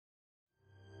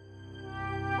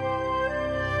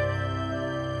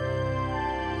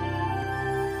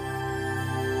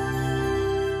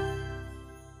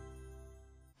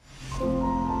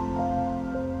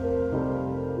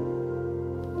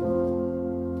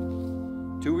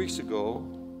2 weeks ago,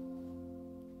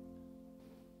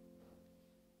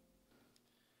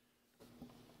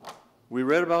 we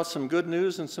read about some good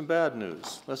news and some bad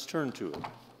news. Let's turn to it.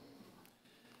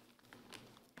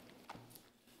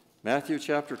 Matthew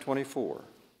chapter 24.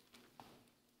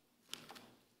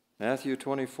 Matthew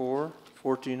 24,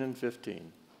 14 and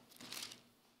 15.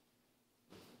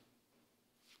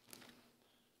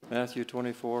 Matthew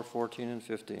 24, 14 and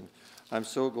 15. I'm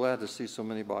so glad to see so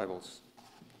many Bibles.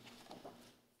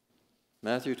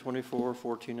 Matthew 24,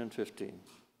 14 and 15.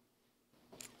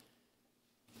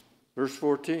 Verse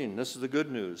 14, this is the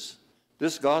good news.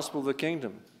 This gospel of the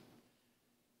kingdom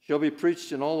shall be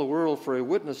preached in all the world for a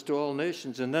witness to all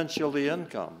nations, and then shall the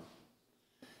end come.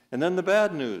 And then the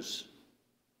bad news.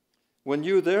 When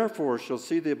you therefore shall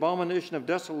see the abomination of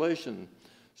desolation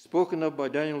spoken of by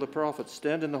Daniel the prophet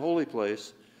stand in the holy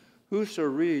place, whoso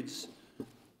reads,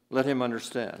 let him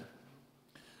understand.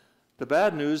 The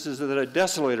bad news is that a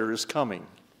desolator is coming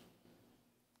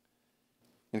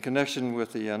in connection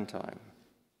with the end time.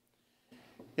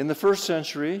 In the first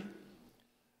century,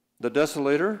 the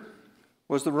desolator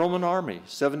was the Roman army,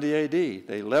 70 AD.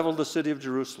 They leveled the city of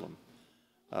Jerusalem,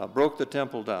 broke the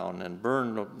temple down, and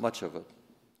burned much of it.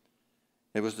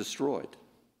 It was destroyed.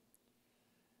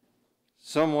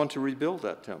 Some want to rebuild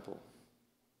that temple.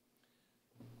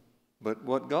 But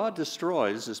what God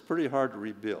destroys is pretty hard to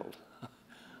rebuild.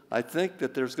 I think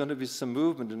that there's going to be some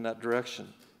movement in that direction.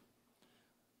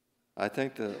 I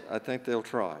think they'll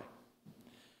try.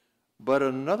 But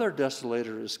another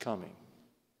desolator is coming.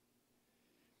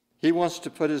 He wants to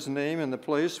put his name in the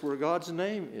place where God's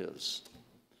name is.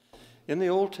 In the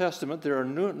Old Testament, there are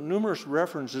numerous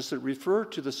references that refer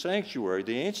to the sanctuary,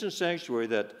 the ancient sanctuary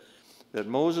that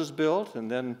Moses built and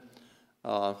then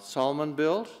Solomon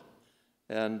built,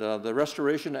 and the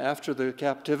restoration after the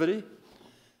captivity.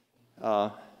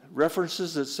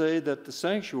 References that say that the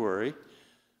sanctuary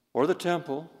or the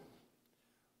temple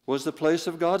was the place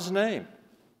of God's name.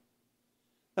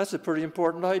 That's a pretty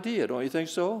important idea, don't you think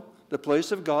so? The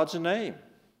place of God's name.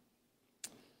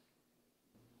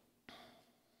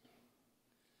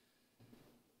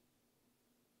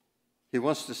 He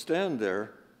wants to stand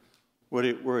there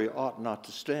where he ought not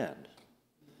to stand,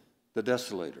 the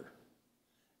desolator.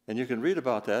 And you can read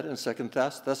about that in 2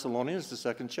 Thessalonians, the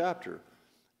 2nd chapter.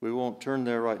 We won't turn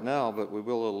there right now, but we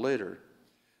will a little later.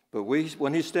 But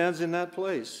when he stands in that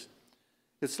place,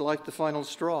 it's like the final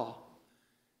straw.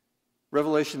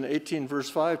 Revelation 18, verse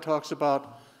 5 talks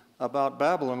about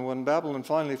Babylon. When Babylon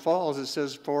finally falls, it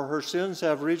says, for her sins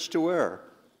have reached to where?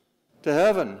 To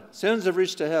heaven. Sins have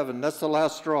reached to heaven. That's the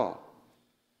last straw.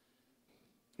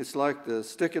 It's like the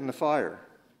stick in the fire.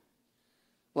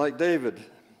 Like David,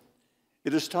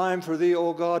 it is time for thee,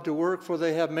 O God, to work, for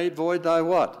they have made void thy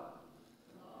what?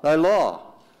 Thy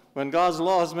law. When God's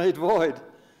law is made void,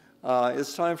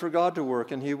 it's time for God to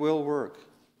work, and he will work.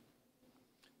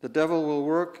 The devil will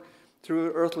work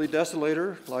through an earthly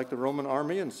desolator like the Roman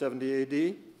army in 70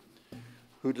 AD,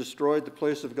 who destroyed the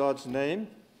place of God's name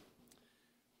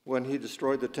when he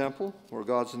destroyed the temple where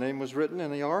God's name was written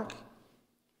in the ark.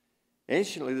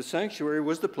 Anciently, the sanctuary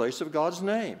was the place of God's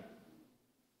name.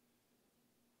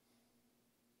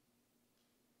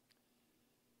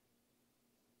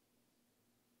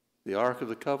 The Ark of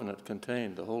the Covenant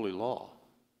contained the holy law.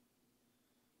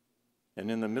 And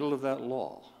in the middle of that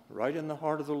law, right in the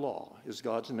heart of the law, is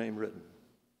God's name written.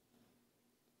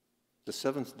 The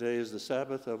seventh day is the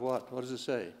Sabbath of what? What does it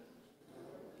say?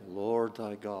 The Lord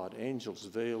thy God. Angels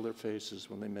veil their faces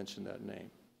when they mention that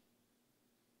name.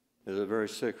 It is a very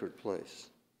sacred place.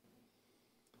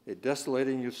 A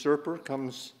desolating usurper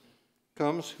comes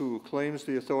who claims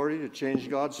the authority to change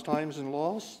God's times and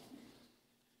laws.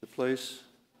 The place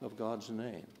of God's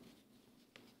name.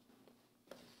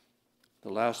 The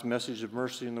last message of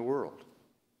mercy in the world,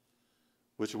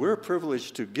 which we're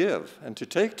privileged to give and to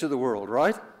take to the world,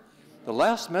 right? The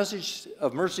last message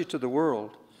of mercy to the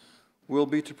world will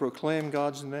be to proclaim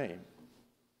God's name,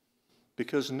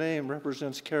 because name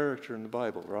represents character in the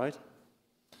Bible, right?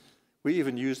 We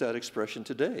even use that expression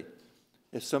today.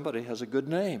 If somebody has a good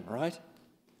name, right?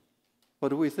 What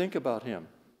do we think about him?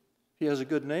 He has a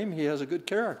good name, he has a good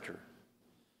character.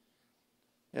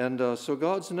 And so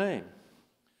God's name.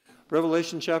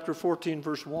 Revelation chapter 14,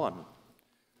 verse 1.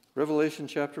 Revelation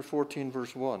chapter 14,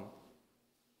 verse 1.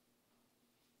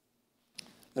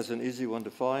 That's an easy one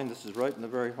to find. This is right in the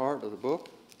very heart of the book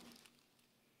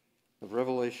of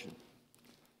Revelation.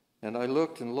 And I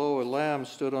looked, and lo, a lamb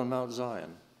stood on Mount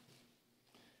Zion.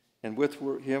 And with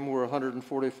him were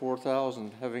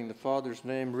 144,000, having the Father's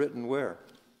name written where?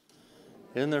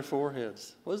 In their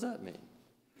foreheads. What does that mean?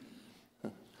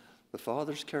 The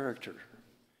Father's character.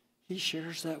 He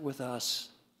shares that with us.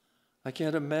 I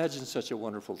can't imagine such a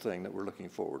wonderful thing that we're looking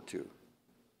forward to.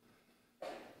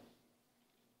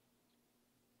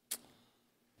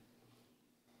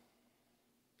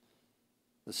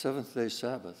 The seventh-day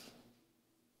Sabbath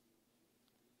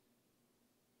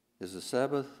is the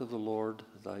Sabbath of the Lord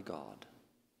thy God.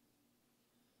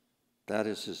 That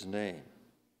is his name.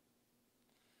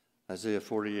 Isaiah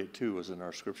 48:2 was in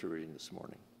our scripture reading this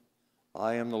morning.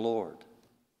 I am the Lord.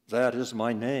 That is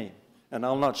my name, and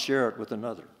I'll not share it with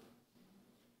another.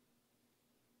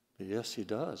 But yes, he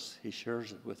does. He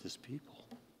shares it with his people.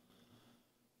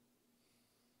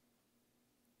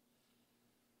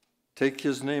 Take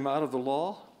his name out of the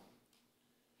law,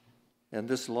 and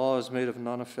this law is made of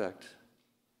none effect.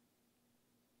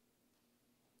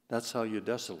 That's how you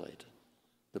desolate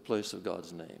the place of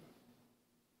God's name.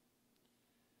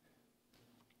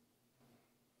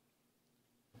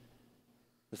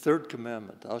 The third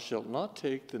commandment, thou shalt not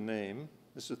take the name,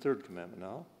 this is the third commandment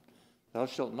now, thou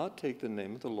shalt not take the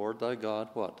name of the Lord thy God,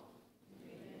 what?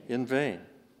 In vain.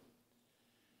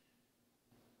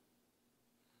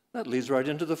 That leads right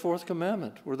into the fourth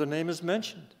commandment, where the name is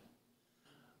mentioned.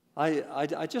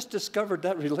 I just discovered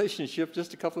that relationship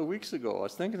just a couple of weeks ago. I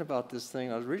was thinking about this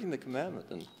thing. I was reading the commandment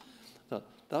and thought,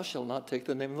 thou shalt not take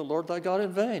the name of the Lord thy God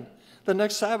in vain. The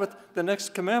next Sabbath, the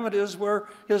next commandment is where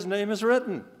his name is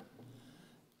written.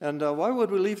 And why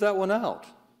would we leave that one out?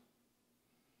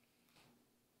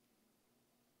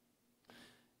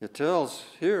 It tells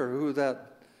here who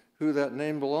that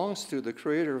name belongs to, the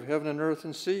creator of heaven and earth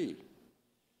and sea.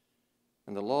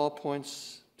 And the law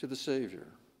points to the Savior.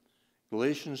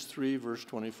 Galatians 3, verse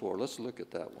 24. Let's look at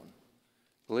that one.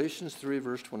 Galatians 3,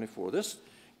 verse 24. This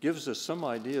gives us some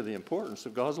idea of the importance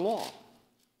of God's law,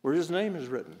 where his name is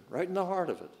written, right in the heart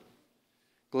of it.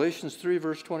 Galatians 3,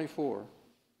 verse 24.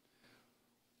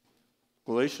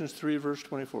 Galatians 3, verse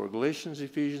 24. Galatians,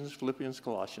 Ephesians, Philippians,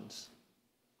 Colossians.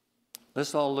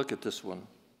 Let's all look at this one.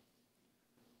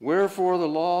 Wherefore the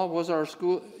law was our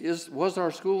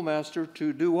schoolmaster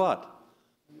to do what?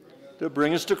 To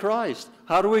bring us to Christ.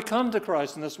 How do we come to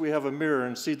Christ unless we have a mirror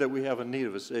and see that we have a need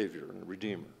of a Savior and a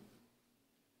Redeemer?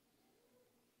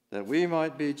 That we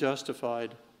might be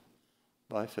justified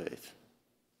by faith.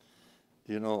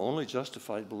 You know, only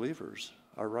justified believers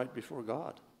are right before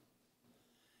God.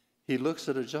 He looks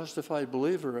at a justified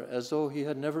believer as though he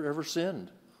had never ever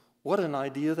sinned. What an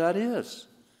idea that is.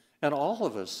 And all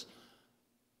of us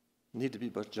need to be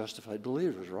but justified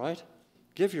believers, right?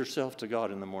 Give yourself to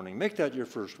God in the morning. Make that your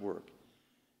first work.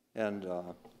 And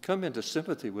come into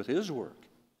sympathy with his work.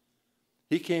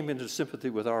 He came into sympathy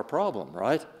with our problem,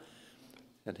 right?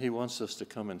 And he wants us to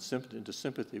come into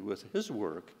sympathy with his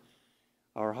work.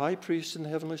 Our high priest in the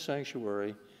heavenly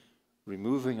sanctuary,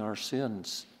 removing our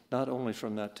sins, not only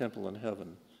from that temple in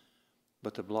heaven,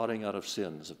 but the blotting out of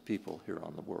sins of people here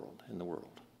in the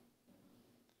world.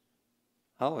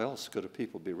 How else could a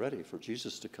people be ready for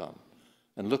Jesus to come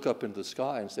and look up into the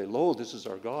sky and say, lo, this is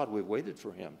our God, we've waited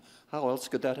for him? How else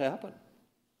could that happen?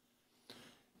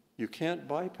 You can't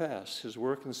bypass his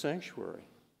work in the sanctuary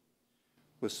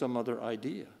with some other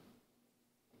idea.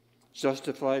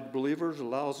 Justified believers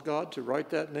allows God to write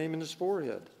that name in his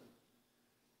forehead.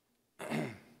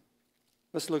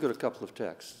 Let's look at a couple of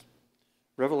texts.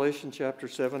 Revelation chapter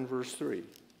 7, verse 3.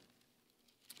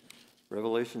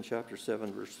 Revelation chapter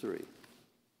 7, verse 3.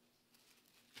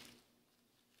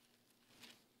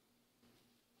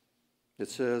 It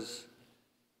says,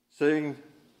 saying,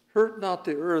 hurt not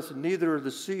the earth, neither the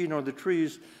sea nor the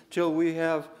trees, till we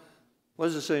have, what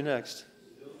does it say next?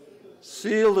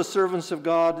 Seal the servants of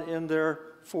God in their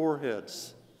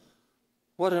foreheads.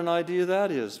 What an idea that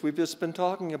is. We've just been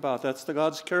talking about. That's the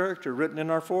God's character written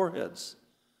in our foreheads.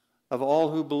 Of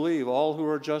all who believe, all who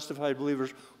are justified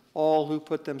believers, all who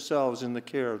put themselves in the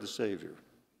care of the Savior.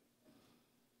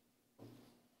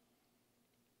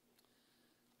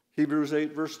 Hebrews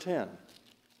 8, verse 10.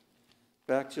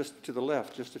 Back just to the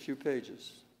left, just a few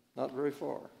pages. Not very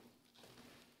far.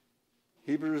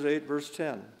 Hebrews 8, verse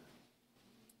 10.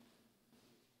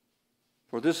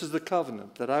 For this is the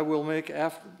covenant that I will make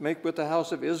with the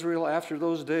house of Israel after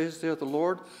those days, saith the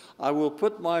Lord. I will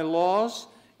put my laws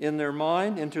into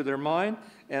their mind,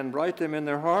 and write them in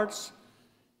their hearts,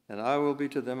 and I will be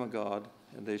to them a God,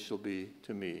 and they shall be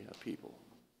to me a people.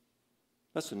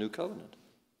 That's a new covenant.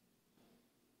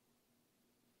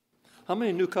 How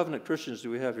many new covenant Christians do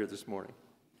we have here this morning?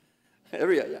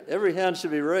 Every hand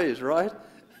should be raised, right?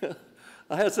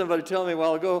 I had somebody tell me a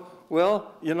while ago,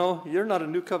 well, you know, you're not a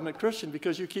new covenant Christian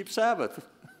because you keep Sabbath.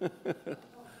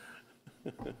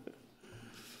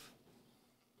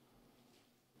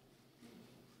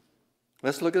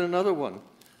 Let's look at another one.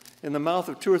 In the mouth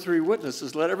of 2 or 3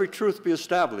 witnesses, let every truth be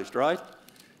established, right?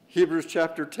 Hebrews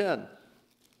chapter 10.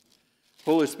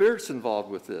 Holy Spirit's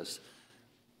involved with this.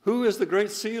 Who is the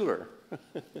great sealer?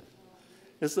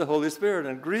 It's the Holy Spirit.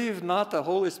 And grieve not the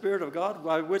Holy Spirit of God,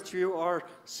 by which you are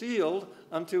sealed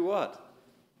unto what?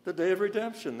 The day of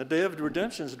redemption. The day of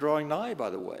redemption is drawing nigh, by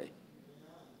the way.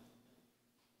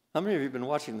 How many of you have been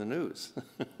watching the news?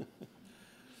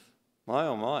 My,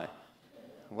 oh my.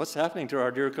 What's happening to our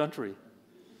dear country?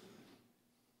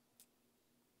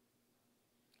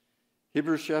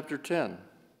 Hebrews chapter 10,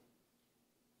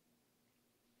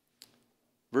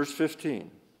 verse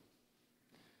 15.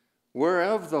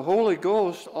 Whereof the Holy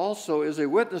Ghost also is a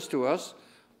witness to us,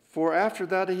 for after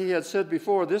that he had said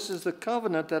before, this is the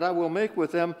covenant that I will make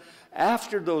with them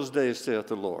after those days, saith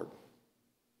the Lord.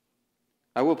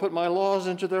 I will put my laws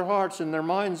into their hearts, and their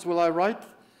minds will I write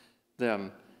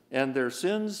them, and their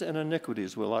sins and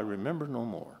iniquities will I remember no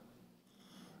more.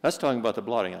 That's talking about the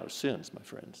blotting out of sins, my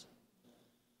friends.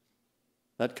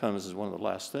 That comes as one of the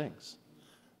last things.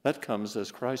 That comes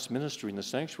as Christ's ministry in the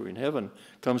sanctuary in heaven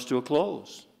comes to a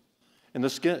close. And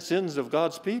the sins of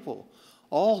God's people,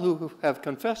 all who have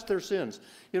confessed their sins.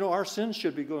 You know, our sins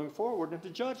should be going forward into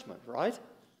judgment, right?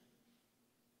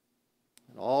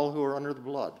 And all who are under the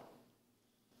blood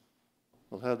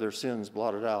will have their sins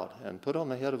blotted out and put on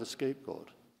the head of a scapegoat.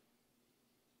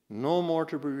 No more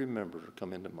to be remembered or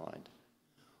come into mind.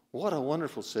 What a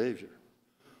wonderful Savior.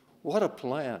 What a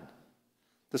plan.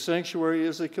 The sanctuary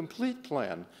is a complete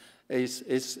plan.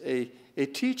 It's a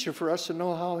teacher for us to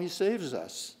know how he saves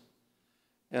us.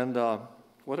 And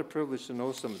what a privilege to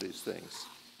know some of these things.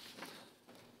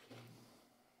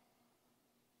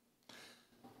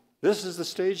 This is the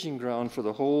staging ground for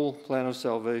the whole plan of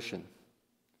salvation.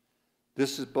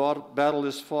 This battle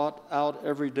is fought out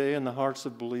every day in the hearts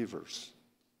of believers.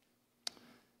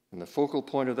 And the focal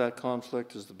point of that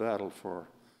conflict is the battle for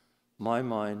my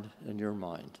mind and your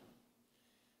mind.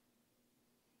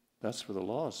 That's where the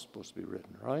law is supposed to be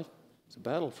written, right? It's a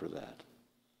battle for that.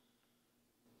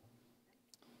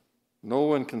 No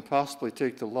one can possibly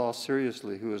take the law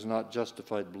seriously who is not a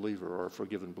justified believer or a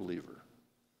forgiven believer.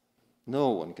 No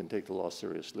one can take the law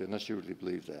seriously unless you really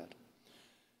believe that.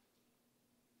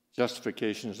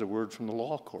 Justification is a word from the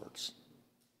law courts.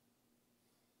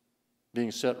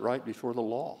 Being set right before the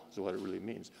law is what it really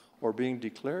means. Or being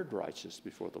declared righteous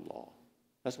before the law.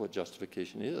 That's what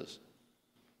justification is.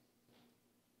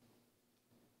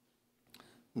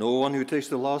 No one who takes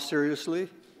the law seriously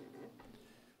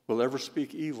will ever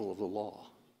speak evil of the law,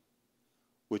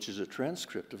 which is a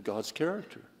transcript of God's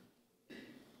character.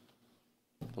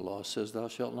 The law says, thou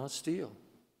shalt not steal.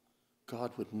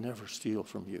 God would never steal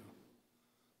from you.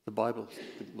 The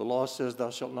law says, thou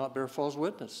shalt not bear false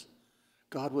witness.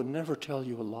 God would never tell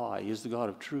you a lie. He is the God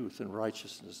of truth and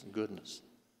righteousness and goodness.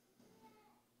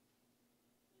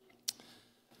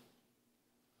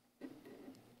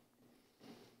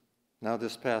 Now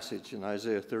this passage in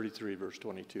Isaiah 33, verse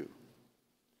 22.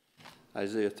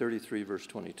 Isaiah 33, verse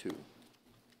 22.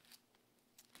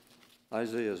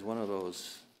 Isaiah is one of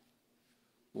those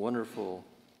wonderful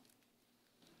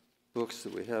books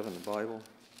that we have in the Bible.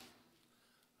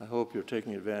 I hope you're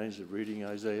taking advantage of reading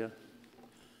Isaiah.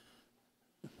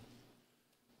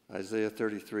 Isaiah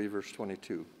 33, verse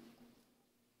 22.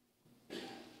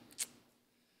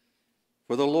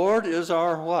 For the Lord is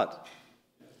our what?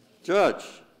 Judge.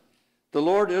 The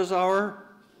Lord is our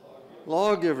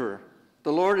lawgiver.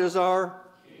 The Lord is our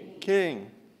King.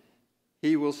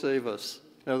 He will save us.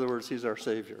 In other words, he's our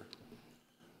Savior.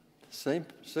 Same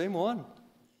one.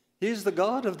 He's the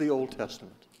God of the Old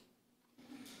Testament.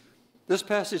 This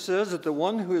passage says that the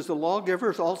one who is the lawgiver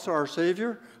is also our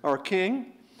Savior, our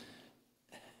King.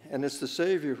 And it's the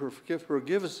Savior who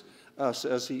forgives us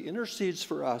as he intercedes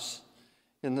for us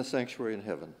in the sanctuary in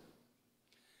heaven.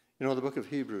 You know, the book of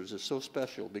Hebrews is so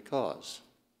special because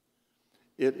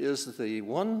it is the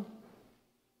one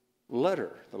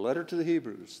letter, the letter to the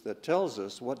Hebrews, that tells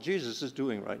us what Jesus is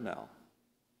doing right now.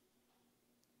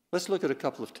 Let's look at a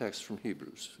couple of texts from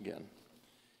Hebrews again.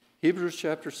 Hebrews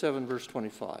chapter 7, verse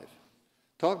 25.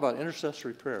 Talk about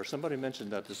intercessory prayer. Somebody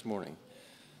mentioned that this morning.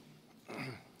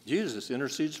 Jesus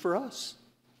intercedes for us.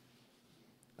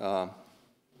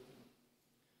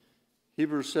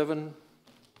 Hebrews 7,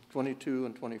 22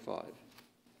 and 25.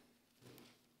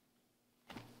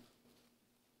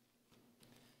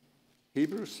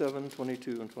 Hebrews 7,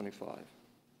 22 and 25.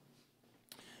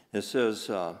 It says,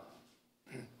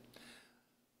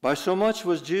 by so much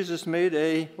was Jesus made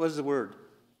a, what is the word?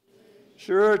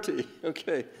 Surety.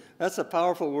 Okay, that's a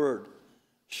powerful word.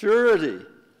 Surety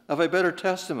of a better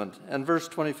testament. And verse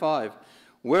 25,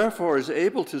 Wherefore is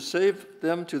able to save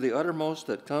them to the uttermost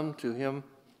that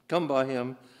come by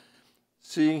him,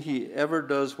 seeing he ever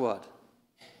does what?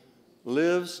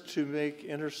 Lives to make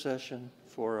intercession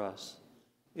for us.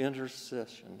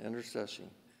 Intercession.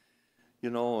 You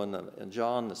know, in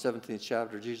John, the 17th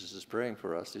chapter, Jesus is praying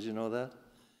for us. Did you know that?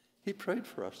 He prayed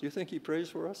for us. Do you think he prays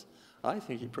for us? I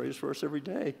think he prays for us every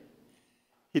day.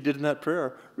 He did in that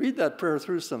prayer. Read that prayer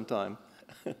through sometime.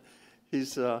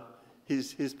 He's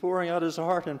pouring out his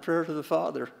heart in prayer to the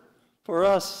Father for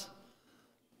us.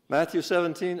 Matthew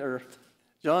 17, or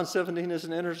John 17 is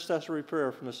an intercessory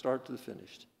prayer from the start to the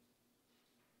finish.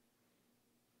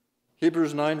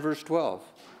 Hebrews 9, verse 12.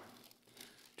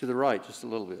 To the right, just a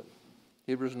little bit.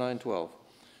 Hebrews 9:12.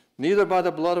 Neither by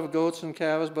the blood of goats and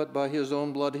calves, but by his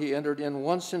own blood he entered in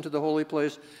once into the holy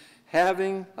place,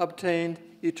 having obtained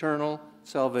eternal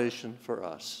salvation for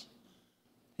us.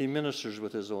 He ministers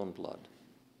with his own blood.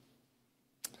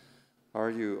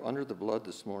 Are you under the blood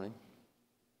this morning?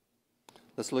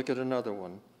 Let's look at another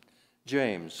one.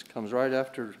 James comes right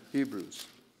after Hebrews.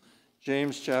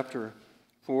 James chapter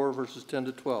 4, verses 10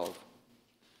 to 12.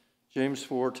 James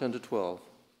 4, 10 to 12.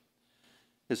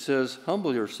 It says,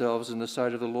 humble yourselves in the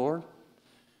sight of the Lord,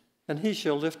 and he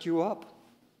shall lift you up.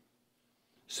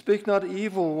 Speak not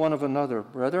evil one of another,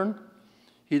 brethren.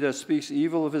 He that speaks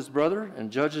evil of his brother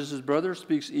and judges his brother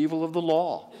speaks evil of the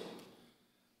law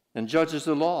and judges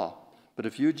the law. But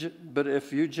if you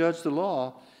judge the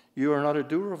law, you are not a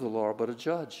doer of the law, but a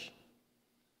judge.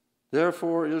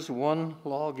 Therefore is one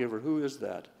lawgiver. Who is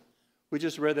that? We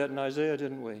just read that in Isaiah,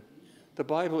 didn't we? The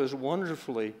Bible is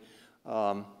wonderfully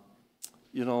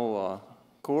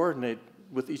coordinate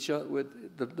with each other.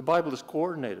 The Bible is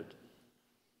coordinated.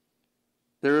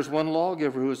 There is one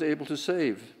lawgiver who is able to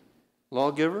save.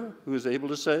 Lawgiver who is able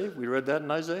to save. We read that in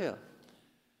Isaiah.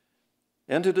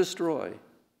 And to destroy.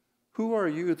 Who are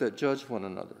you that judge one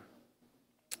another?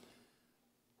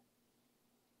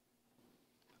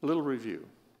 A little review.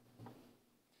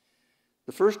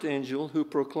 The first angel who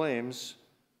proclaims,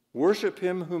 worship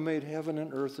him who made heaven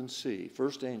and earth and sea.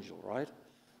 First angel, right?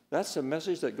 That's a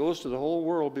message that goes to the whole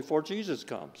world before Jesus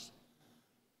comes.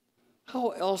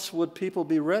 How else would people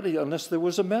be ready unless there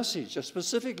was a message, a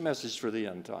specific message for the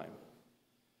end time?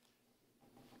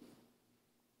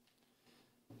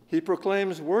 He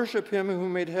proclaims, worship him who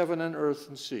made heaven and earth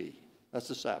and sea. That's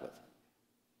the Sabbath.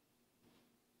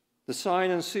 The sign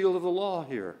and seal of the law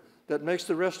here that makes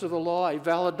the rest of the law a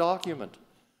valid document.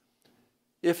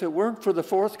 If it weren't for the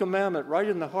fourth commandment right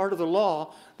in the heart of the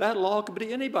law, that law could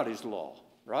be anybody's law.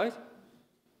 Right?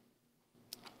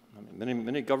 I mean,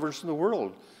 many governments in the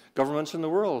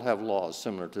world have laws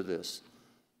similar to this.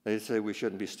 They say we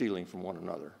shouldn't be stealing from one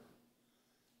another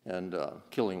and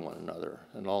killing one another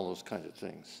and all those kinds of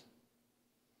things.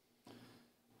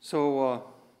 So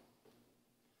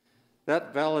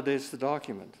that validates the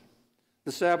document.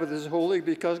 The Sabbath is holy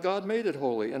because God made it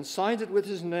holy and signed it with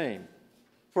his name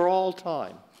for all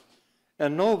time.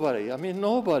 And nobody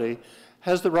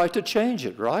has the right to change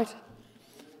it, right?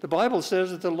 The Bible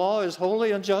says that the law is holy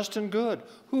and just and good.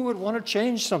 Who would want to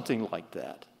change something like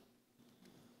that?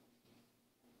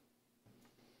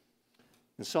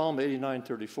 In Psalm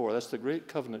 89:34, that's the great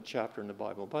covenant chapter in the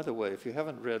Bible. By the way, if you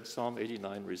haven't read Psalm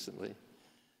 89 recently,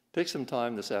 take some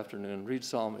time this afternoon, read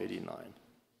Psalm 89.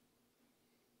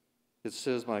 It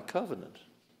says, my covenant.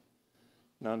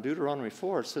 Now in Deuteronomy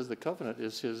 4, it says the covenant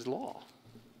is his law.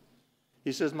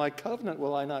 He says, my covenant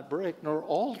will I not break, nor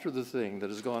alter the thing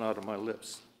that has gone out of my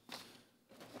lips.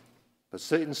 But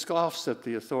Satan scoffs at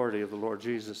the authority of the Lord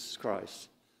Jesus Christ,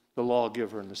 the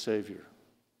lawgiver and the Savior.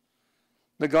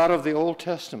 The God of the Old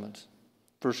Testament,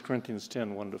 1 Corinthians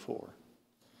 10, 1 to 4.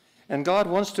 And God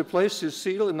wants to place his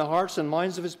seal in the hearts and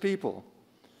minds of his people.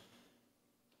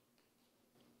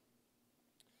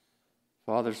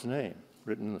 Father's name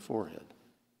written in the forehead.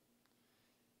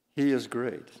 He is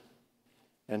great,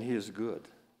 and he is good.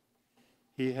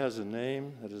 He has a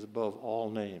name that is above all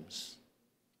names.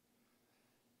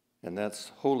 And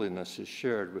that's holiness is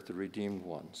shared with the redeemed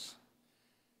ones.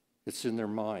 It's in their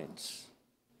minds.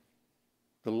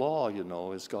 The law,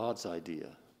 is God's idea.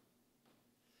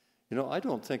 I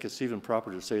don't think it's even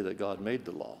proper to say that God made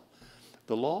the law.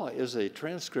 The law is a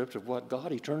transcript of what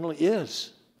God eternally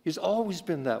is. He's always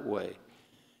been that way.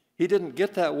 He didn't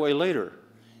get that way later.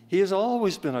 He has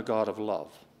always been a God of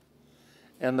love.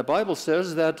 And the Bible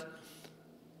says that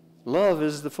love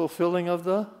is the fulfilling of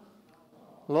the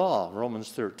law,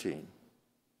 Romans 13.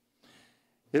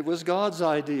 It was God's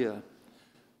idea.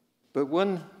 But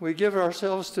when we give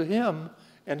ourselves to him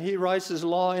and he writes his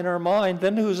law in our mind,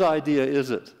 then whose idea is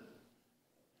it?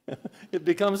 It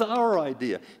becomes our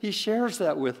idea. He shares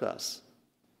that with us.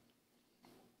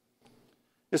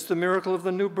 It's the miracle of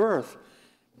the new birth.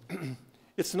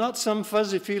 It's not some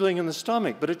fuzzy feeling in the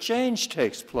stomach, but a change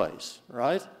takes place,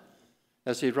 right?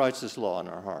 As he writes this law in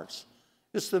our hearts.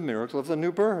 It's the miracle of the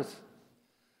new birth.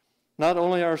 Not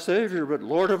only our Savior, but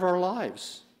Lord of our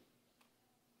lives.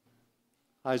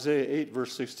 Isaiah 8,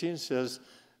 verse 16 says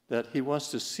that he wants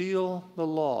to seal the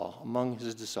law among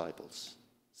his disciples.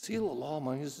 Seal the law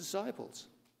among his disciples.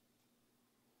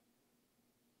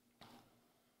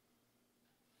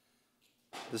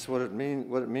 This is what it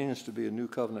means to be a new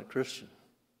covenant Christian.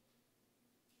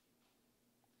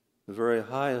 The very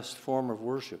highest form of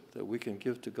worship that we can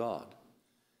give to God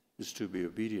is to be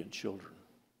obedient children.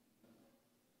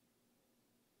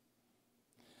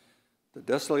 The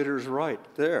desolator is right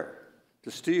there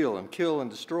to steal and kill and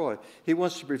destroy. He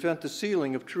wants to prevent the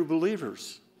sealing of true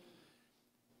believers.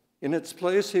 In its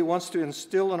place, he wants to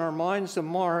instill in our minds the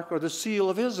mark or the seal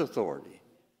of his authority.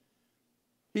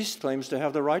 He claims to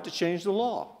have the right to change the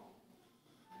law.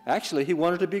 Actually, he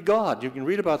wanted to be God. You can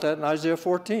read about that in Isaiah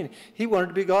 14. He wanted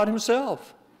to be God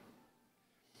himself.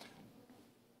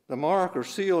 The mark or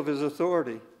seal of his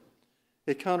authority,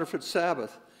 a counterfeit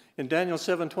Sabbath. In Daniel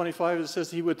 7:25, it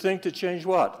says he would think to change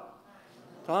what?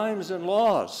 Times and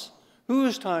laws.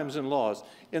 Whose times and laws?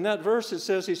 In that verse, it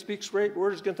says he speaks great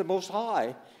words against the Most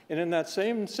High. And in that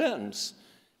same sentence,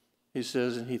 he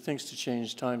says, and he thinks to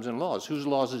change times and laws. Whose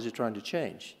laws is he trying to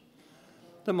change?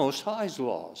 The Most High's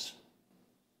laws.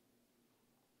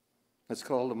 That's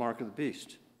called the mark of the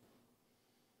beast.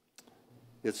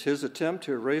 It's his attempt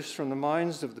to erase from the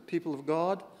minds of the people of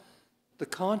God the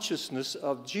consciousness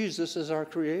of Jesus as our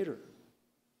Creator.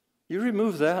 You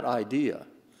remove that idea,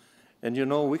 and you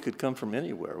know we could come from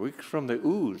anywhere. We could from the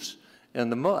ooze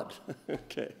and the mud,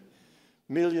 okay,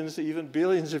 millions, even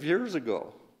billions of years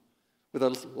ago, with a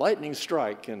lightning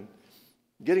strike and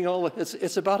getting all the,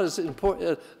 it's about as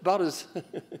important,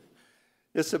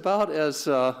 it's about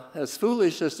as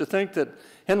foolish as to think that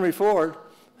Henry Ford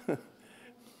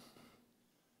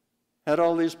had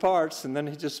all these parts, and then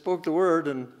he just spoke the word,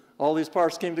 and all these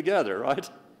parts came together, right?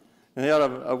 And he had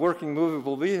a working,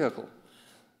 movable vehicle.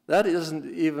 That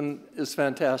isn't even as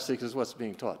fantastic as what's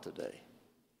being taught today.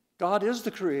 God is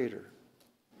the Creator.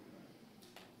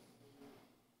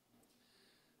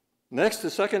 Next, the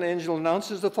second angel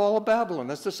announces the fall of Babylon.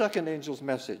 That's the second angel's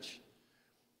message.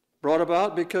 Brought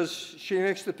about because she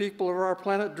makes the people of our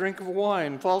planet drink of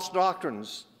wine, false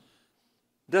doctrines,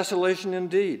 desolation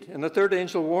indeed. And the third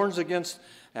angel warns against,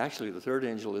 actually the third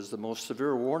angel is the most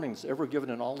severe warnings ever given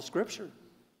in all of Scripture. It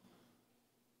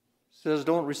says,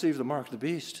 don't receive the mark of the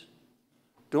beast.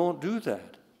 Don't do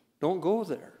that. Don't go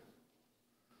there.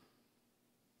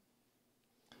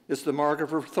 It's the mark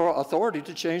of authority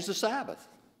to change the Sabbath.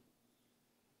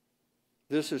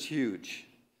 This is huge.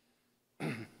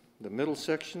 The middle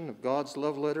section of God's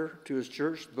love letter to his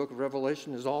church, the book of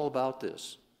Revelation, is all about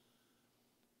this.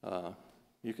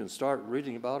 You can start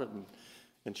reading about it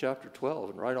in chapter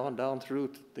 12 and right on down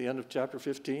through the end of chapter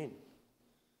 15,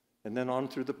 and then on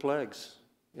through the plagues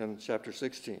in chapter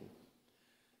 16.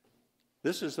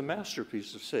 This is the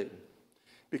masterpiece of Satan,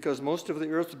 because most of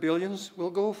the earth's billions will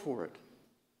go for it.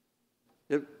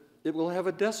 It will have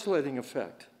a desolating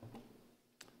effect,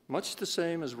 much the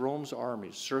same as Rome's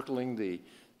armies circling the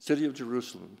city of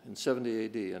Jerusalem in 70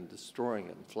 AD and destroying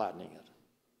it and flattening it.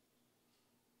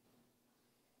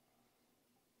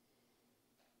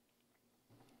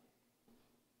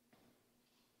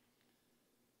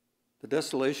 The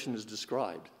desolation is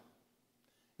described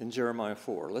in Jeremiah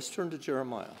 4. Let's turn to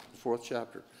Jeremiah, the 4th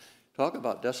chapter. Talk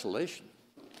about desolation.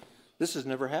 This has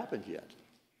never happened yet.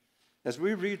 As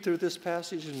we read through this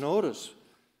passage, notice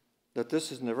that this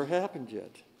has never happened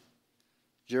yet.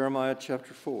 Jeremiah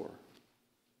chapter 4.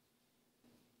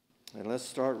 And let's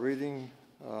start reading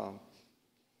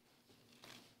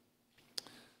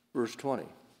verse 20.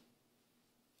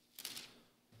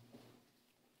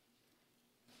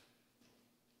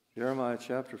 Jeremiah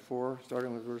chapter 4,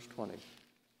 starting with verse 20.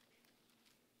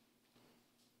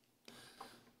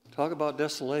 Talk about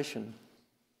desolation.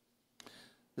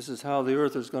 This is how the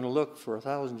earth is going to look for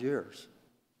 1,000 years.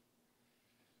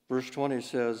 Verse 20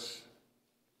 says,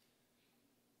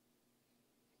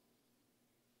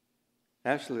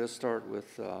 actually, let's start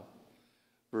with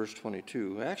verse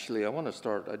 22. Actually, I do want to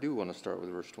start with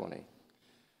verse 20.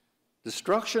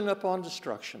 Destruction upon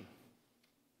destruction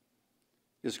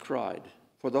is cried,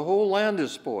 for the whole land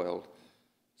is spoiled.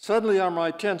 Suddenly are my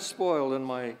tents spoiled and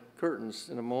my curtains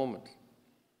in a moment.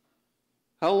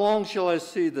 How long shall I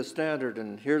see the standard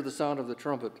and hear the sound of the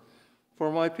trumpet?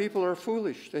 For my people are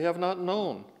foolish, they have not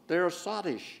known. They are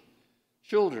sottish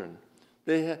children.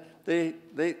 They have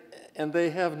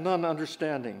none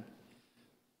understanding.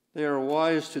 They are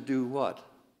wise to do what?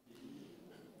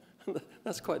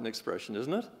 That's quite an expression,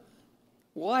 isn't it?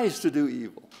 Wise to do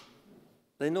evil.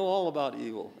 They know all about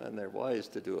evil, and they're wise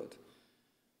to do it.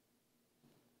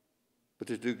 But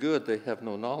to do good, they have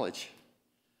no knowledge.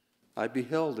 I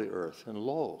beheld the earth, and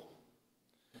lo,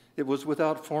 it was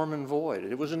without form and void.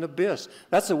 It was an abyss.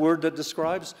 That's a word that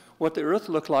describes what the earth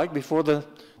looked like before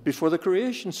the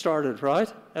creation started,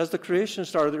 right? As the creation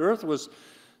started, the earth was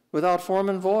without form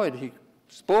and void. He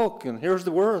spoke, and here's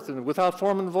the earth, and without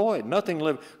form and void. Nothing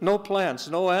lived, no plants,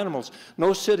 no animals,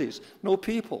 no cities, no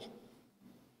people.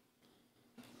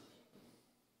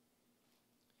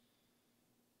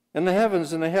 And the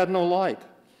heavens, and they had no light.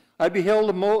 I beheld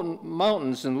the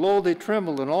mountains, and lo, they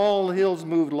trembled, and all the hills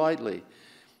moved lightly.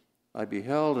 I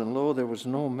beheld, and lo, there was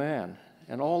no man,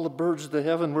 and all the birds of the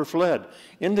heaven were fled,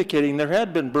 indicating there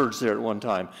had been birds there at one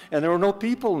time, and there were no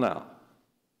people now.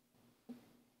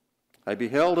 I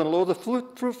beheld, and lo, the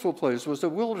fruitful place was a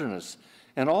wilderness,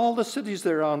 and all the cities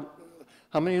thereon.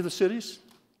 How many of the cities?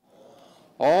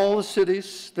 All the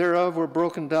cities thereof were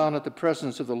broken down at the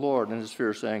presence of the Lord in his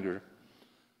fierce anger.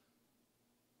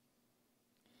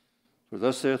 For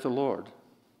thus saith the Lord,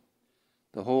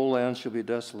 the whole land shall be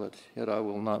desolate, yet I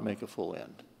will not make a full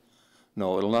end.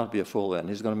 No, it will not be a full end.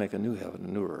 He's going to make a new heaven, a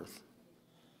new earth,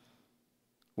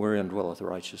 wherein dwelleth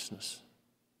righteousness.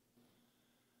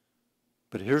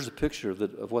 But here's a picture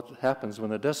of what happens when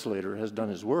the desolator has done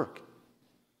his work.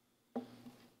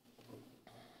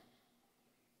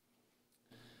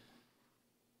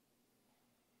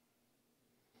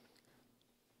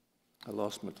 I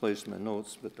lost my place in my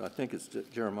notes, but I think it's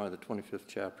Jeremiah, the 25th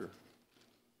chapter.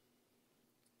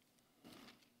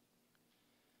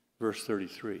 Verse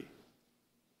 33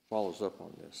 follows up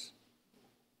on this.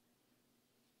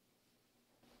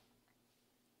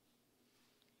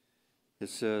 It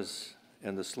says,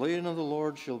 and the slaying of the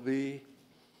Lord shall be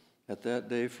at that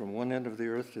day from one end of the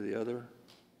earth to the other,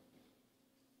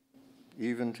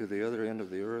 even to the other end of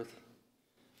the earth.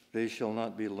 They shall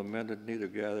not be lamented, neither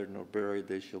gathered nor buried.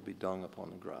 They shall be dung upon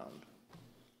the ground.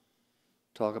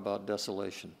 Talk about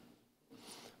desolation.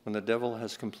 When the devil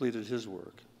has completed his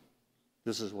work,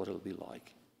 this is what it'll be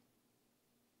like.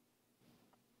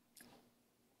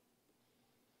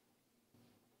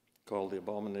 Called the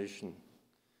abomination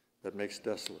that makes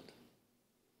desolate.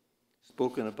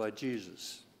 Spoken of by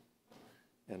Jesus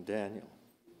and Daniel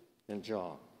and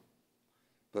John,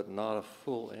 but not a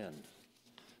full end.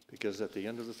 Because at the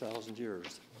end of the 1,000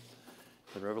 years,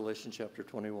 in Revelation chapter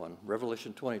 21,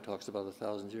 Revelation 20 talks about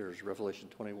 1,000 years. Revelation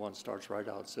 21 starts right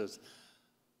out. It says,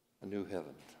 a new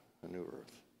heaven, a new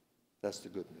earth. That's the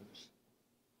good news.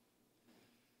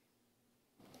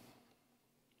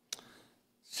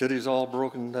 Cities all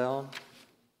broken down.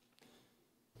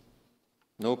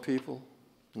 No people,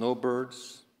 no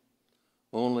birds,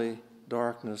 only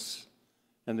darkness,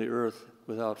 and the earth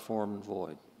without form and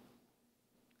void.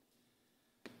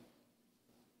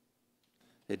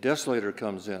 A desolator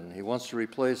comes in. He wants to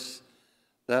replace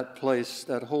that place,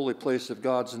 that holy place of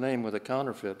God's name, with a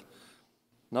counterfeit.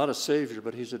 Not a savior,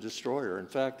 but he's a destroyer. In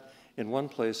fact, in one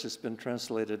place it's been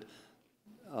translated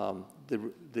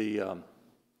the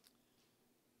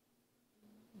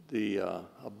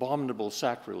abominable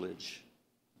sacrilege.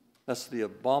 That's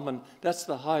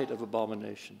the height of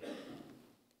abomination.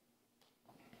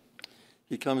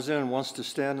 He comes in and wants to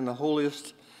stand in the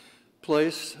holiest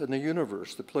place in the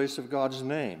universe, the place of God's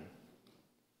name.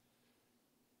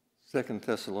 2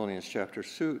 Thessalonians chapter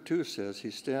 2 says he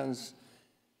stands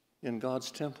in God's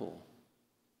temple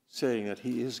saying that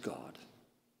he is God.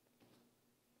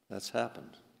 That's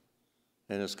happened,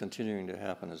 and it's continuing to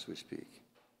happen as we speak.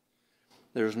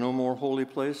 There is no more holy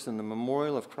place than the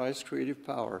memorial of Christ's creative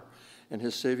power and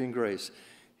his saving grace.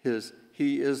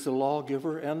 He is the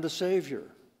lawgiver and the Savior.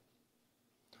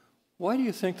 Why do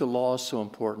you think the law is so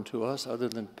important to us other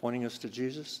than pointing us to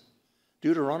Jesus?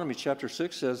 Deuteronomy chapter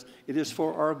 6 says it is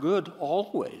for our good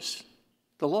always.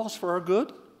 The law is for our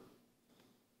good.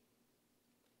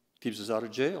 Keeps us out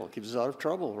of jail, keeps us out of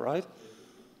trouble, right?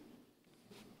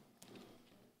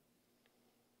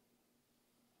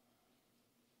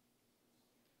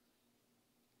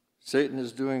 Satan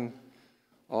is doing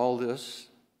all this.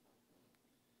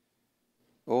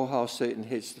 Oh, how Satan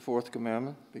hates the fourth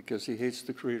commandment, because he hates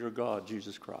the Creator God,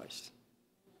 Jesus Christ.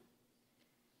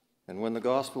 And when the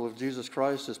gospel of Jesus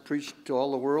Christ is preached to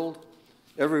all the world,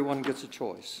 everyone gets a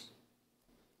choice.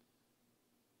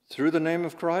 Through the name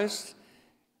of Christ,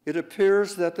 it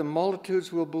appears that the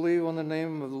multitudes will believe on the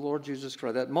name of the Lord Jesus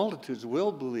Christ. That multitudes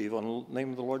will believe on the name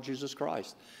of the Lord Jesus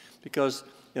Christ. Because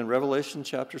in Revelation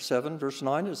chapter 7, verse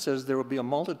 9, it says there will be a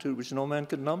multitude which no man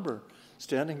could number,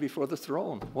 standing before the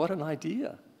throne. What an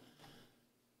idea.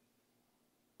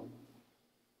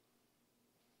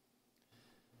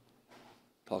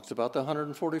 Talks about the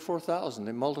 144,000,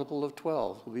 a multiple of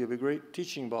 12. Will be a great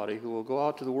teaching body who will go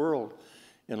out to the world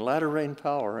in latter rain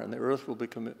power, and the earth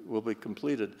will be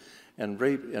completed and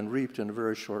reaped in a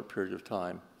very short period of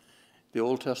time. The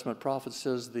Old Testament prophet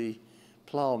says the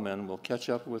plowmen will catch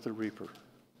up with the reaper.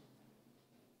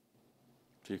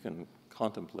 So you can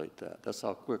contemplate that. That's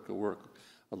how quick the work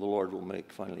of the Lord will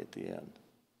make finally at the end.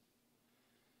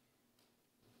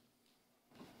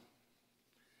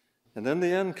 And then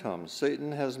the end comes.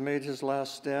 Satan has made his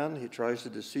last stand. He tries to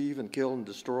deceive and kill and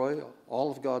destroy all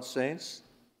of God's saints.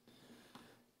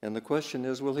 And the question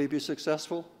is, will he be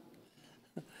successful?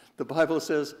 The Bible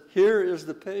says, here is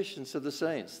the patience of the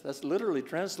saints. That's literally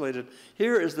translated,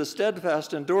 here is the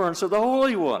steadfast endurance of the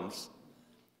holy ones.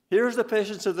 Here's the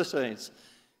patience of the saints.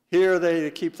 Here they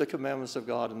keep the commandments of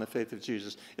God in the faith of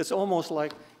Jesus. It's almost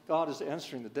like God is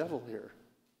answering the devil here.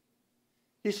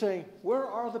 He's saying, where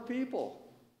are the people?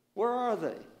 Where are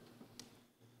they?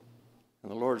 And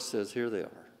the Lord says, here they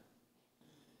are.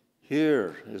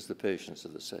 Here is the patience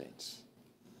of the saints.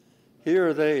 Here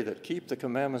are they that keep the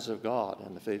commandments of God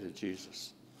and the faith of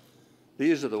Jesus.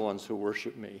 These are the ones who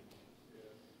worship me.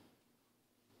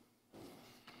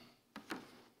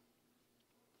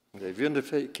 They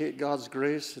vindicate God's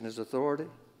grace and his authority.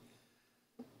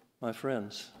 My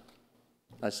friends,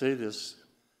 I say this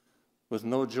with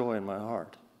no joy in my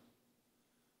heart,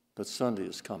 but Sunday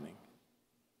is coming.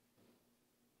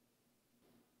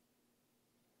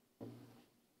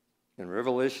 In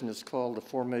Revelation, it's called the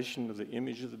formation of the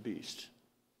image of the beast,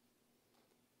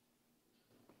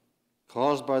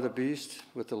 caused by the beast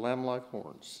with the lamb-like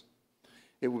horns.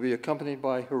 It will be accompanied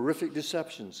by horrific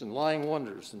deceptions and lying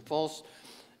wonders and false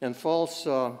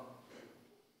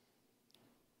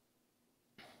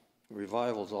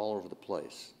revivals all over the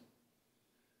place.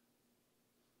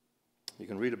 You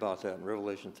can read about that in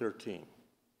Revelation 13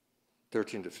 to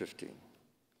 15.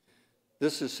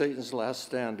 This is Satan's last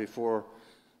stand before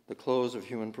the close of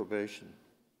human probation.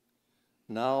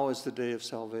 Now is the day of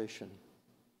salvation.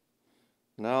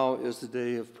 Now is the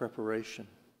day of preparation.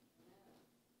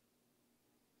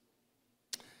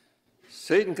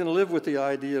 Satan can live with the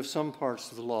idea of some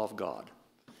parts of the law of God.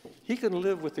 He can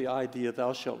live with the idea,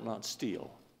 thou shalt not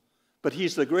steal. But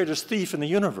he's the greatest thief in the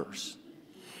universe.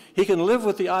 He can live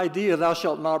with the idea, thou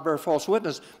shalt not bear false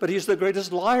witness, but he's the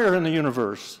greatest liar in the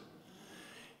universe.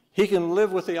 He can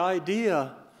live with the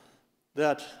idea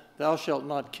that thou shalt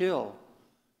not kill,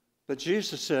 but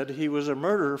Jesus said he was a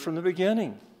murderer from the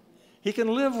beginning. He can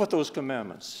live with those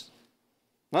commandments.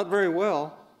 Not very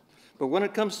well, but when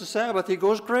it comes to Sabbath, he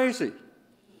goes crazy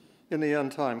in the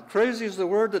end time. Crazy is the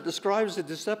word that describes the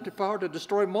deceptive power to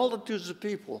destroy multitudes of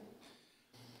people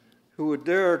who would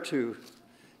dare to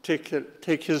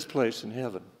take his place in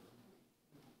heaven.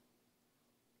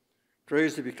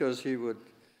 Crazy because he would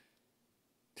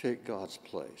take God's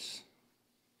place.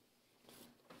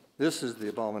 This is the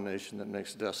abomination that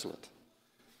makes desolate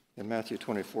in Matthew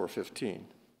 24:15.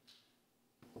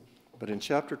 But in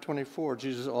chapter 24,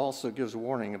 Jesus also gives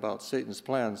warning about Satan's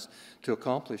plans to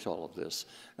accomplish all of this.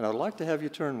 And I'd like to have you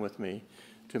turn with me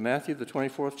to Matthew, the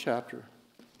 24th chapter.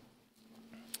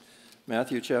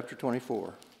 Matthew chapter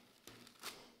 24.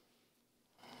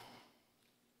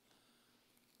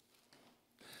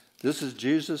 This is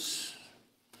Jesus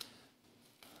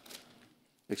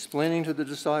explaining to the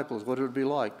disciples what it would be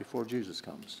like before Jesus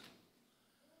comes.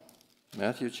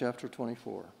 Matthew chapter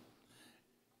 24.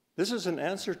 This is an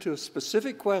answer to a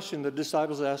specific question the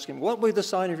disciples asked him, what will be the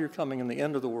sign of your coming in the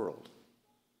end of the world?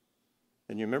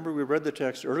 And you remember we read the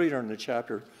text earlier in the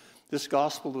chapter, this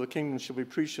gospel of the kingdom shall be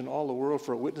preached in all the world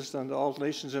for a witness unto all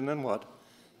nations, and then what?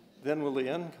 Then will the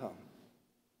end come.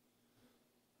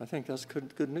 I think that's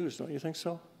good news, don't you think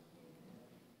so?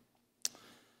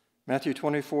 Matthew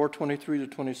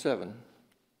 24:23-27.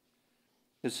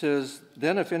 It says,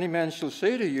 then if any man shall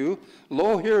say to you,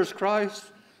 lo, here is Christ,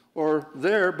 or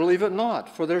there, believe it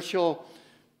not, for there shall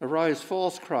arise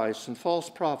false Christs and false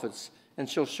prophets, and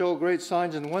shall show great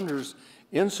signs and wonders,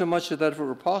 insomuch that if it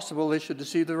were possible, they should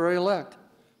deceive the very elect.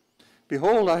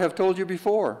 Behold, I have told you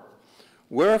before.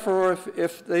 Wherefore,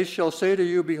 if they shall say to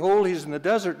you, behold, he's in the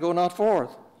desert, go not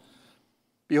forth.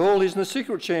 Behold, he's in the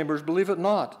secret chambers, believe it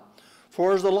not.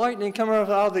 For as the lightning cometh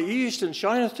out of the east and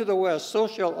shineth to the west, so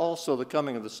shall also the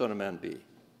coming of the Son of Man be.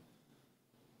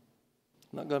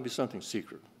 Not going to be something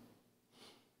secret.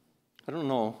 I don't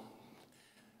know.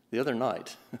 The other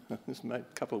night, this was a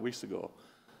couple of weeks ago,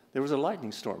 there was a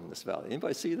lightning storm in this valley.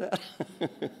 Anybody see that?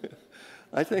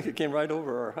 I think it came right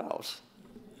over our house.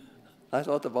 I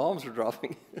thought the bombs were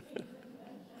dropping.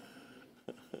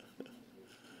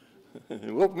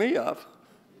 It woke me up.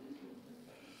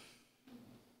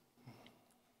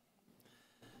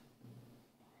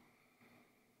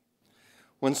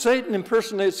 When Satan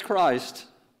impersonates Christ,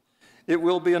 it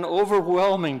will be an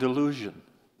overwhelming delusion.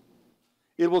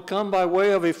 It will come by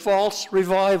way of a false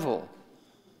revival.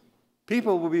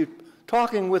 People will be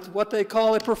talking with what they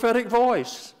call a prophetic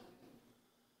voice,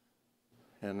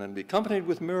 and then be accompanied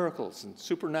with miracles and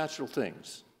supernatural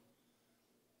things.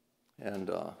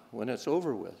 And when it's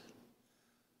over with,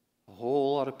 a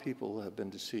whole lot of people have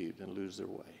been deceived and lose their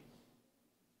way.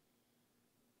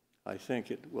 I think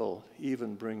it will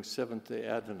even bring Seventh-day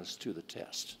Adventists to the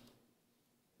test.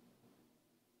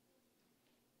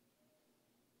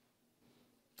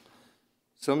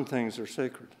 Some things are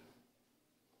sacred.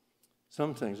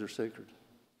 Some things are sacred.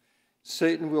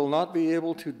 Satan will not be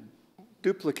able to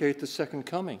duplicate the second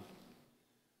coming.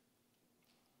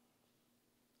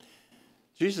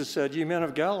 Jesus said, "Ye men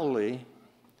of Galilee,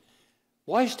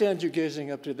 why stand you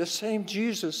gazing up to this same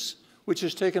Jesus which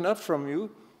is taken up from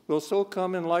you will so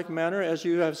come in like manner as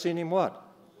you have seen him" what?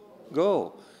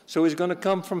 Go. So he's going to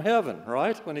come from heaven,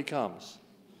 right, when he comes.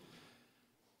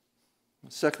 In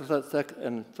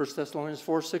 1 Thessalonians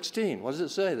 4:16, what does it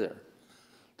say there?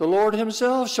 The Lord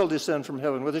himself shall descend from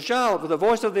heaven with a shout, with the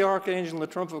voice of the archangel and the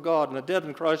trump of God, and the dead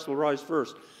in Christ will rise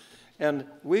first. And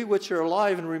we which are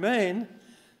alive and remain,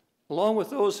 along with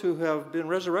those who have been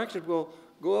resurrected, will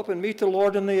go up and meet the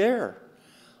Lord in the air.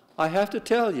 I have to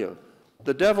tell you,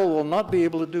 the devil will not be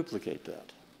able to duplicate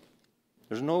that.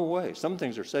 There's no way. Some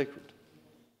things are sacred.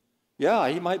 Yeah,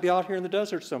 he might be out here in the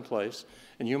desert someplace,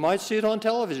 and you might see it on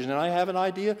television, and I have an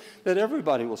idea that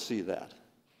everybody will see that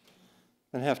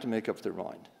and have to make up their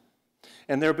mind.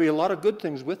 And there'll be a lot of good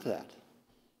things with that.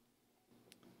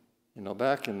 You know,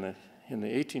 back in the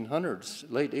 1800s,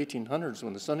 late 1800s,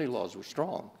 when the Sunday laws were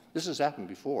strong, this has happened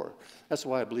before. That's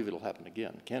why I believe it'll happen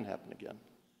again. It can happen again.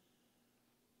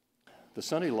 The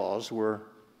Sunday laws were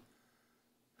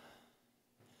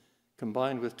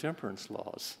combined with temperance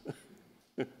laws.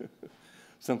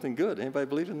 Something good. Anybody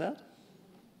believe in that?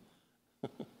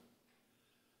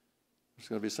 There's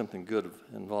going to be something good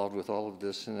involved with all of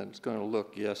this, and it's going to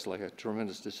look, yes, like a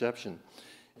tremendous deception.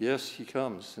 Yes, he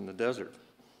comes in the desert.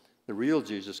 The real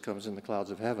Jesus comes in the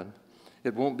clouds of heaven.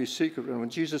 It won't be secret. And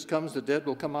when Jesus comes, the dead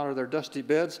will come out of their dusty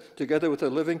beds together with the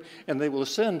living, and they will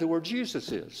ascend to where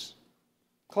Jesus is,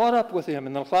 caught up with him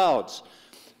in the clouds,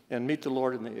 and meet the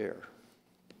Lord in the air.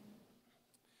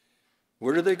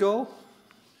 Where do they go?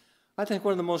 I think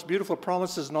one of the most beautiful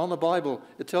promises in all the Bible,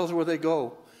 it tells where they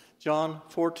go. John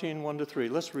 14, 1-3.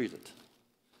 Let's read it.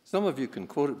 Some of you can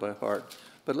quote it by heart,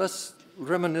 but let's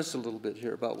reminisce a little bit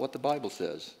here about what the Bible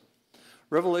says.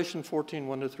 Revelation 14,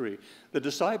 1-3. The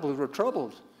disciples were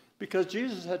troubled because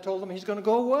Jesus had told them he's going to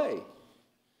go away.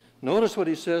 Notice what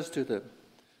he says to them.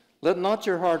 Let not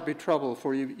your heart be troubled,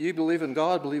 for ye believe in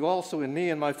God, believe also in me.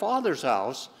 In my Father's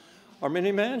house are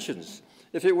many mansions.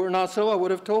 If it were not so, I would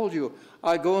have told you,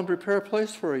 I go and prepare a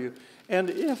place for you. And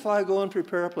if I go and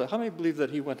prepare a place, how many believe that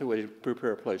he went away to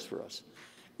prepare a place for us?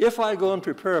 If I go and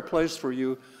prepare a place for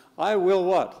you, I will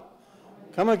what?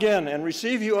 Come again and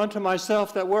receive you unto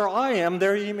myself, that where I am,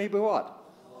 there ye may be what?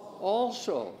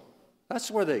 Also.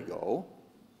 That's where they go.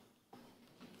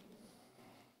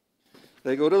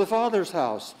 They go to the Father's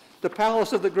house, the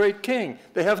palace of the great King,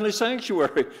 the heavenly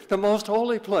sanctuary, the most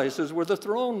holy place is where the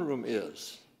throne room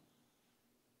is.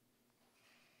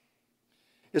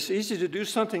 It's easy to do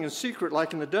something in secret,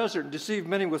 like in the desert, and deceive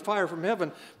many with fire from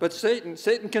heaven, but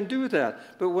Satan can do that.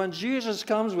 But when Jesus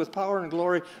comes with power and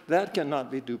glory, that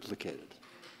cannot be duplicated.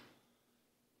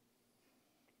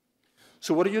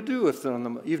 So what do you do if on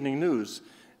the evening news,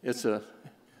 it's a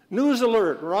news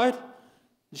alert, right?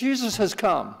 Jesus has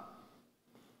come.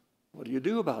 What do you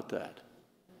do about that?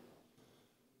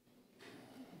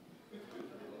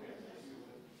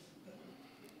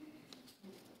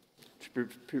 To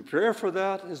prepare for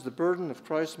that is the burden of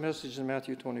Christ's message in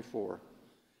Matthew 24,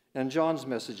 and John's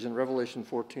message in Revelation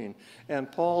 14,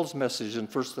 and Paul's message in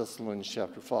 1 Thessalonians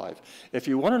chapter 5. If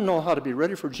you want to know how to be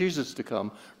ready for Jesus to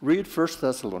come, read 1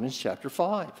 Thessalonians chapter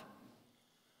 5.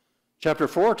 Chapter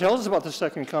 4 tells us about the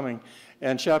second coming,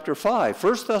 and chapter 5,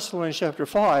 1 Thessalonians chapter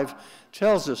 5,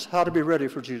 tells us how to be ready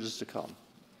for Jesus to come.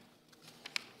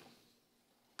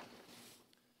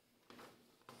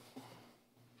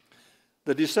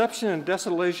 The deception and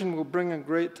desolation will bring a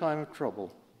great time of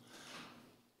trouble.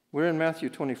 We're in Matthew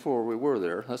 24. We were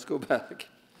there. Let's go back.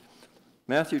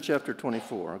 Matthew chapter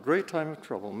 24, a great time of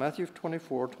trouble. Matthew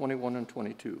 24, 21 and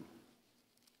 22.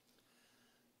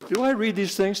 Do I read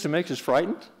these things to make us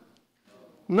frightened?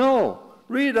 No.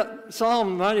 Read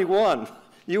Psalm 91.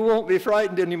 You won't be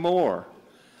frightened anymore.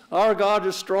 Our God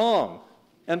is strong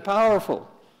and powerful,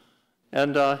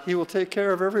 and he will take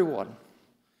care of everyone.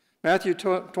 Matthew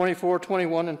 24,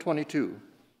 21 and 22.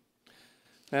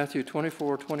 Matthew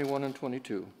 24, 21 and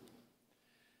 22.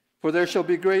 For there shall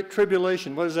be great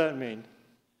tribulation. What does that mean?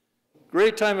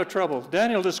 Great time of trouble.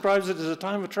 Daniel describes it as a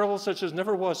time of trouble such as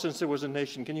never was since there was a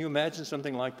nation. Can you imagine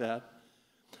something like that?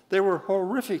 There were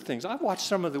horrific things. I've watched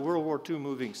some of the World War II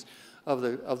movies of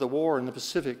the war in the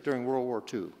Pacific during World War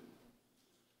II.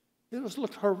 It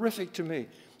looked horrific to me.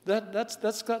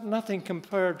 That's got nothing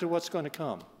compared to what's going to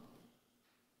come.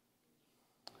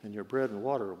 And your bread and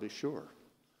water will be sure.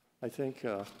 I think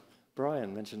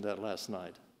Brian mentioned that last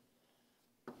night.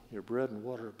 Your bread and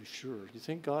water will be sure. Do you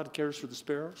think God cares for the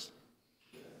sparrows?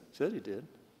 He said he did.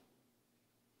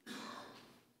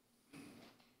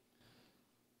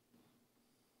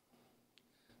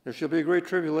 There shall be a great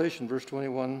tribulation, verse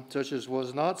 21, such as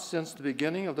was not since the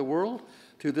beginning of the world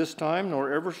to this time,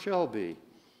 nor ever shall be.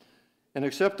 And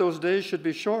except those days should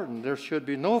be shortened, there should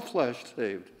be no flesh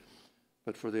saved.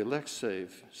 But for the elect's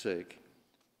sake,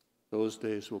 those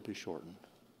days will be shortened.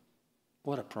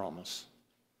 What a promise.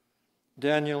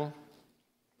 Daniel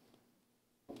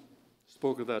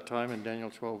spoke of that time in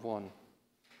Daniel 12:1.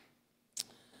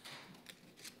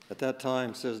 At that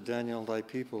time, says Daniel, thy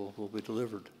people will be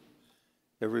delivered.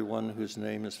 Everyone whose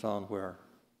name is found where?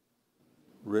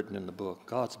 Written in the book,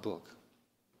 God's book.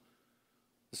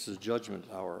 This is judgment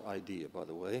hour idea, by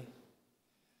the way.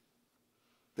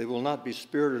 They will not be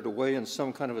spirited away in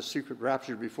some kind of a secret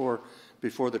rapture before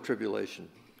the tribulation,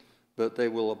 but they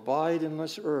will abide in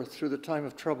this earth through the time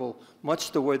of trouble,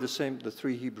 much the way the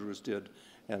three Hebrews did,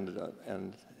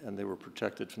 and they were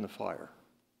protected from the fire.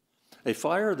 A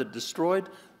fire that destroyed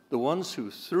the ones who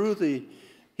threw the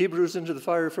Hebrews into the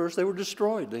fire first. They were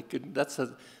destroyed. They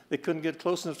couldn't get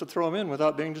close enough to throw them in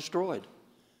without being destroyed.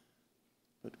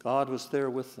 But God was there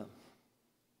with them.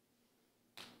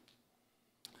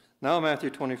 Now Matthew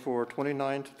 24,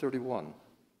 29 to 31.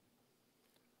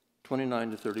 29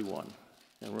 to 31.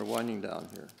 And we're winding down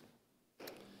here.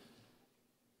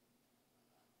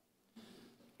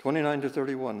 29 to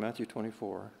 31, Matthew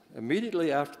 24.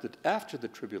 Immediately after the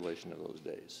tribulation of those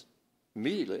days.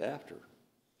 Immediately after.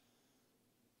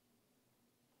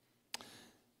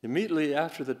 Immediately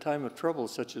after the time of trouble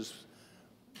such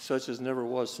as never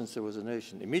was since there was a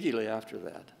nation. Immediately after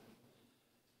that.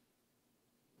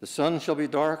 The sun shall be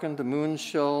darkened, the moon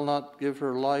shall not give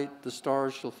her light, the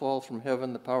stars shall fall from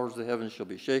heaven, the powers of the heavens shall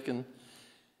be shaken.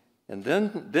 And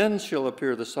then shall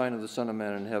appear the sign of the Son of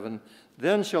Man in heaven.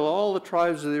 Then shall all the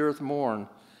tribes of the earth mourn,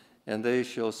 and they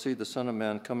shall see the Son of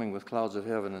Man coming with clouds of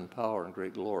heaven in power and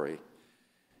great glory.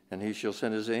 And he shall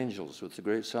send his angels with the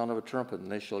great sound of a trumpet,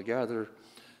 and they shall gather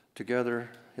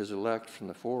together his elect from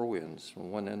the four winds,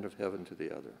 from one end of heaven to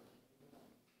the other.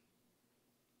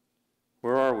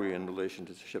 Where are we in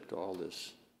relationship to all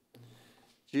this?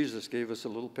 Jesus gave us a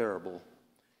little parable,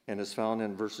 and it's found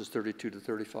in verses 32 to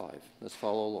 35. Let's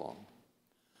follow along.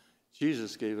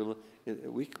 Jesus gave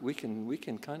we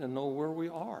can kind of know where we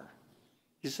are.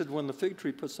 He said, when the fig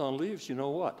tree puts on leaves, you know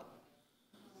what?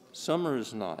 Summer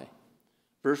is nigh.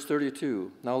 Verse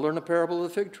 32, now learn a parable of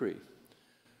the fig tree.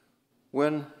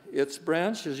 When its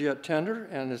branch is yet tender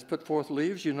and has put forth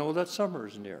leaves, you know that summer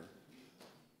is near.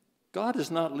 God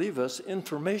does not leave us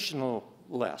informationless.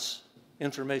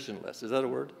 Is that a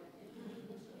word?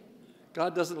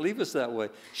 God doesn't leave us that way.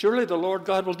 Surely the Lord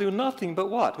God will do nothing but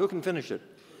what? Who can finish it?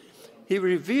 He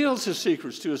reveals his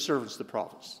secrets to his servants, the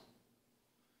prophets.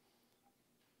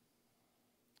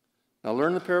 Now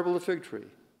learn the parable of the fig tree.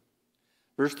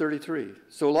 Verse 33.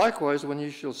 So likewise, when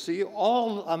you shall see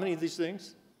how many of these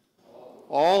things?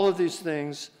 All of these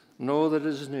things, know that it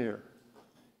is near,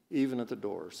 even at the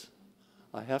doors.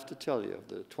 I have to tell you, of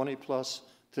the 20-plus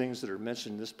things that are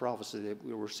mentioned in this prophecy,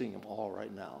 we're seeing them all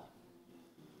right now.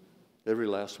 Every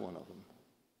last one of them.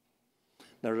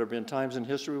 Now, there have been times in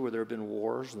history where there have been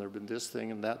wars, and there have been this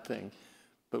thing and that thing,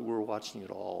 but we're watching it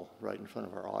all right in front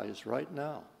of our eyes right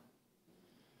now.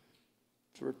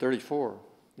 Verse 34,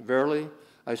 verily,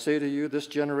 I say to you, this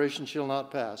generation shall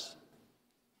not pass.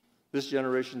 This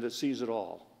generation that sees it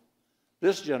all.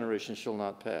 This generation shall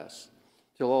not pass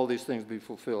till all these things be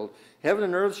fulfilled. Heaven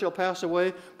and earth shall pass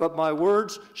away, but my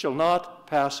words shall not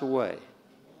pass away.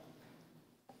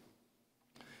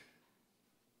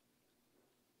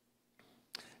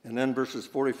 And then verses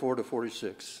 44 to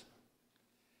 46.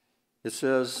 It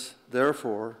says,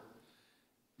 therefore,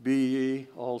 be ye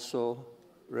also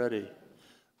ready.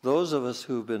 Those of us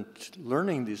who've been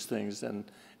learning these things and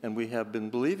we have been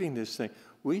believing these things,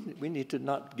 we need to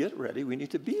not get ready, we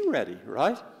need to be ready,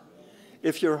 right?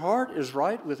 If your heart is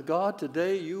right with God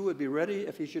today, you would be ready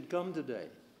if he should come today.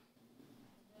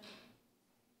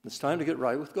 It's time to get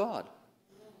right with God.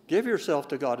 Give yourself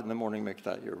to God in the morning, make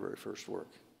that your very first work.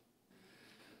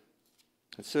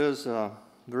 It says,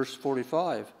 verse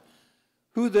 45.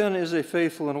 Who then is a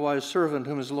faithful and wise servant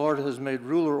whom his Lord has made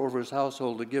ruler over his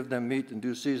household to give them meat in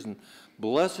due season?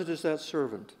 Blessed is that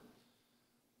servant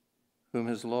whom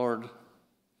his Lord,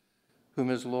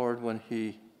 when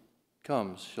he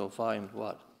comes, shall find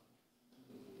what?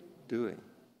 Doing.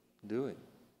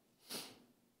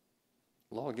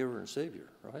 Lawgiver and Savior,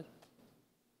 right?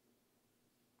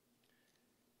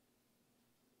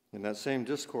 In that same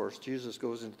discourse, Jesus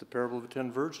goes into the parable of the 10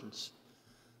 virgins.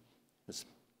 It's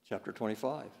chapter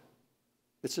 25.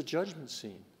 It's a judgment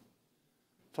scene.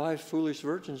 5 foolish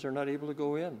virgins are not able to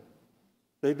go in.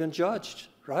 They've been judged,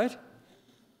 right?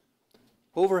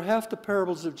 Over half the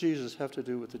parables of Jesus have to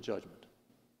do with the judgment.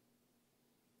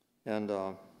 And,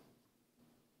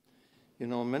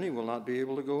 many will not be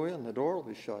able to go in. The door will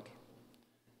be shut.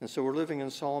 And so we're living in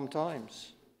solemn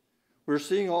times. We're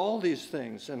seeing all these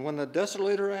things. And when the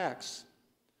desolator acts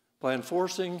by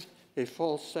enforcing a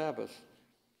false Sabbath,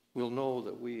 we'll know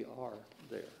that we are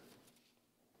there.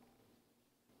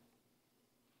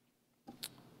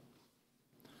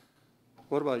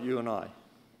 What about you and I?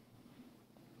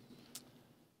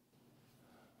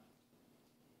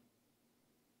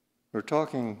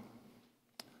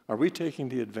 Are we taking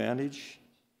the advantage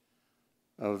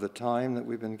of the time that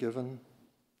we've been given?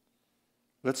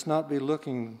 Let's not be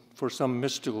looking for some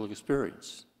mystical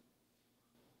experience,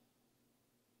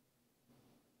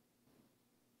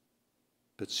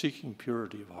 but seeking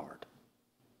purity of heart.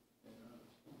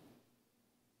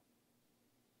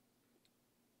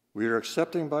 We are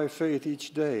accepting by faith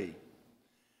each day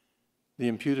the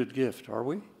imputed gift, are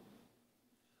we?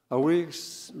 Are we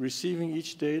receiving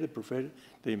each day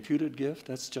the imputed gift?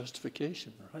 That's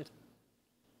justification, right?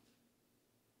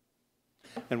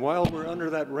 And while we're under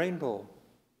that rainbow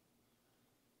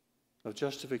of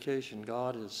justification,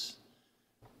 God is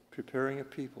preparing a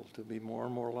people to be more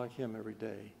and more like him every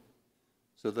day,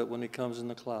 so that when he comes in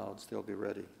the clouds, they'll be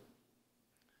ready.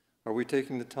 Are we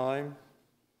taking the time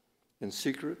in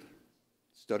secret,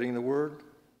 studying the Word,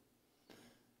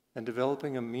 and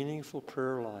developing a meaningful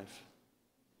prayer life?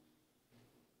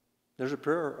 There's a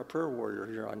prayer warrior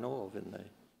here I know of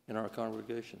in our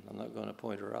congregation. I'm not going to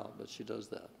point her out, but she does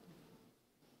that.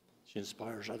 She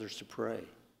inspires others to pray.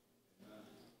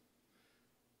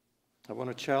 I want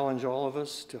to challenge all of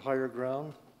us to higher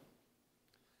ground.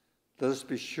 Let us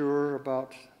be sure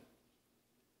about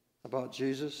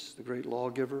Jesus, the great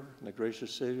lawgiver and the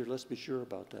gracious Savior. Let's be sure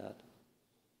about that.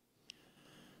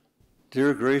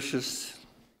 Dear gracious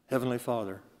Heavenly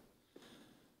Father,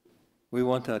 we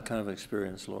want that kind of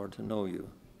experience, Lord, to know you.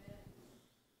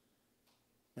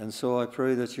 And so I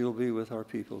pray that you'll be with our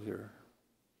people here.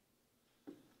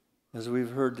 As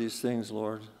we've heard these things,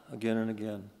 Lord, again and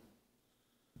again,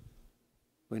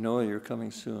 we know you're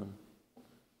coming soon.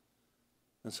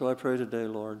 And so I pray today,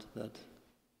 Lord, that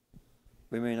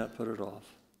we may not put it off.